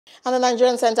And the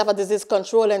Nigerian Center for Disease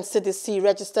Control (NCDC)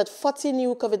 registered 40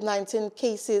 new COVID-19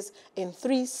 cases in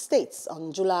 3 states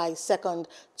on July 2nd,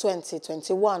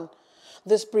 2021.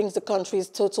 This brings the country's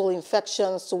total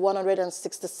infections to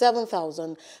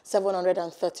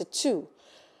 167,732.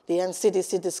 The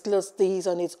NCDC disclosed these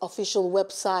on its official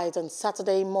website on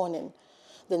Saturday morning.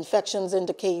 The infections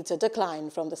indicate a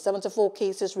decline from the 74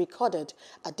 cases recorded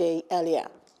a day earlier.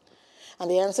 And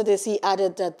the NCDC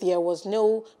added that there was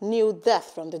no new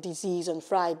death from the disease on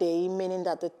Friday, meaning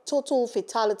that the total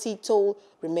fatality toll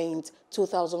remained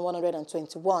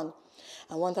 2,121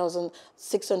 and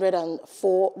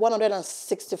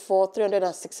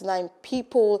 369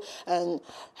 people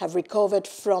have recovered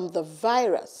from the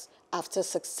virus after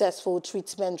successful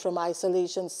treatment from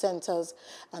isolation centers,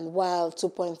 and while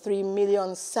 2.3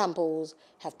 million samples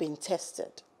have been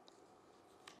tested.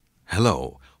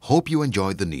 Hello, hope you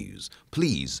enjoyed the news.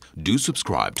 Please do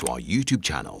subscribe to our YouTube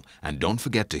channel and don't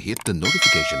forget to hit the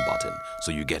notification button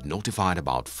so you get notified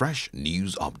about fresh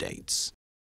news updates.